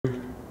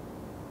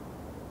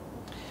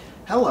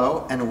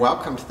Hello and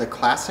welcome to the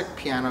Classic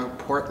Piano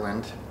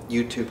Portland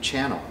YouTube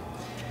channel.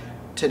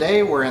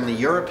 Today we're in the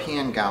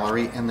European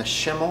Gallery in the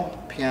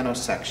Schimmel piano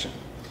section.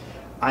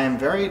 I am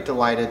very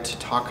delighted to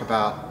talk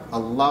about a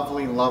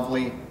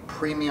lovely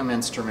premium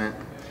instrument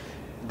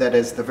that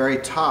is the very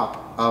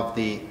top of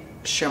the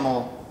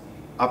Schimmel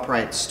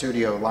upright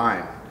studio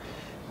line.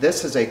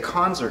 This is a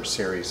concert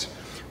series.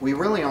 We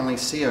really only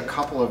see a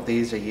couple of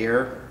these a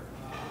year.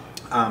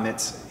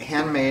 It's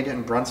handmade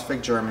in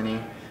Brunswick,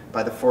 Germany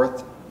by the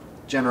fourth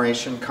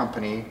generation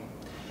company,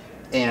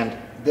 and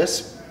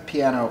this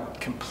piano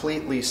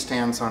completely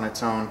stands on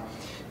its own.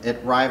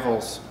 It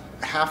rivals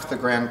half the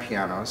grand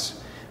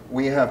pianos.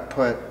 We have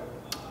put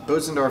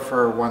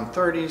Bösendorfer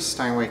 130s,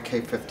 Steinway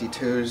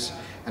K52s,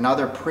 and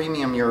other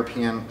premium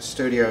European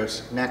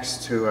studios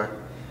next to a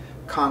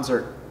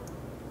Concert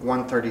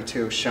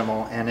 132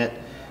 Schimmel, and it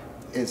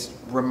is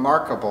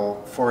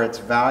remarkable for its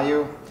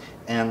value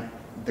and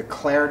the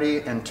clarity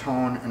and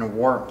tone and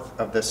warmth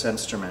of this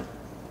instrument.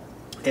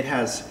 It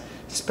has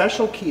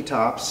special key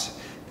tops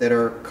that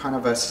are kind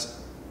of a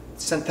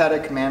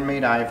synthetic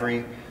man-made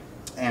ivory,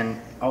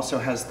 and also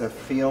has the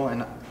feel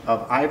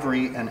of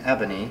ivory and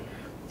ebony.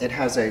 It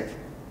has a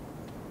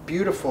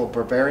beautiful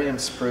Bavarian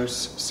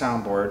spruce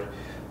soundboard,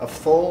 a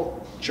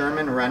full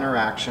German Renner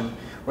action.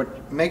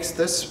 What makes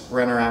this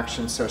Renner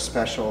action so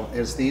special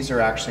is these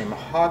are actually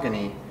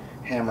mahogany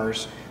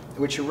hammers,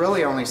 which you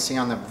really only see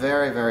on the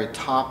very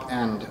top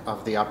end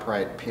of the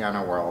upright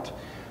piano world.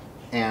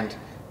 And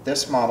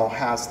this model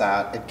has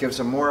that. It gives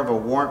more of a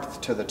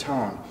warmth to the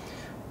tone.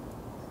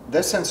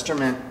 This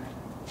instrument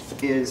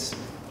is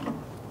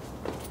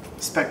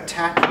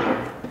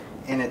spectacular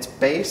in its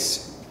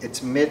bass,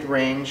 its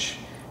mid-range,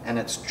 and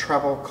its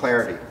treble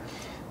clarity.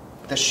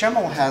 The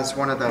Schimmel has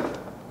one of the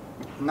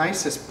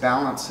nicest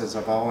balances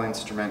of all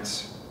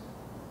instruments,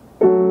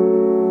 with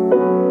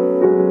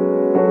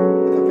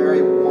a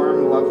very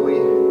warm, lovely,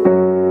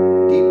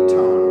 deep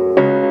tone.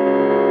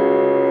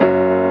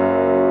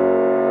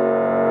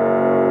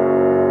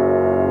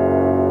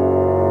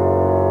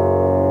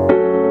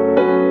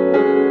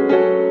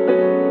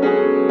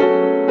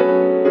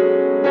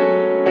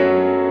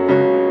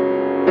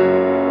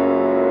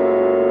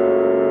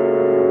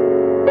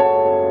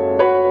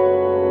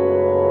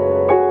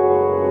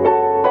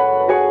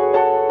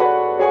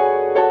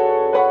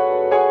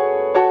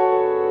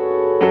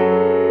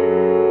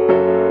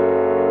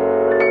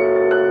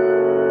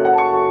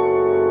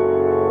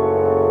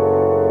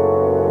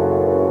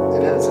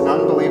 An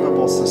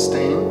unbelievable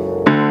sustain.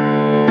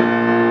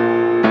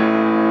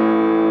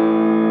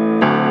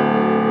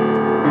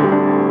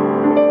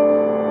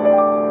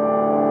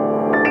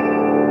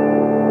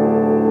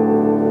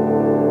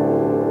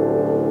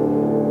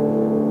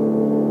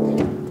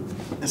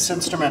 This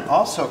instrument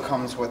also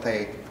comes with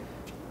a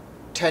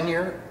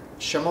 10-year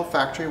Schimmel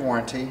Factory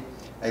warranty,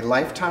 a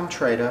lifetime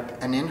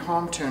trade-up, an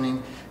in-home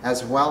tuning,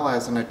 as well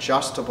as an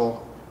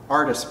adjustable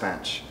artist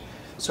bench.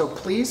 So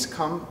please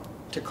come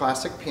to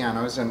Classic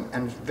Pianos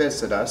and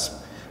visit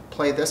us.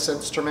 Play this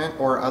instrument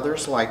or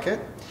others like it.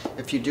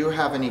 If you do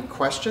have any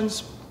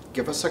questions,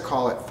 give us a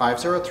call at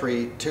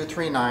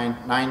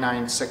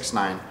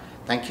 503-239-9969.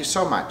 Thank you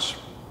so much.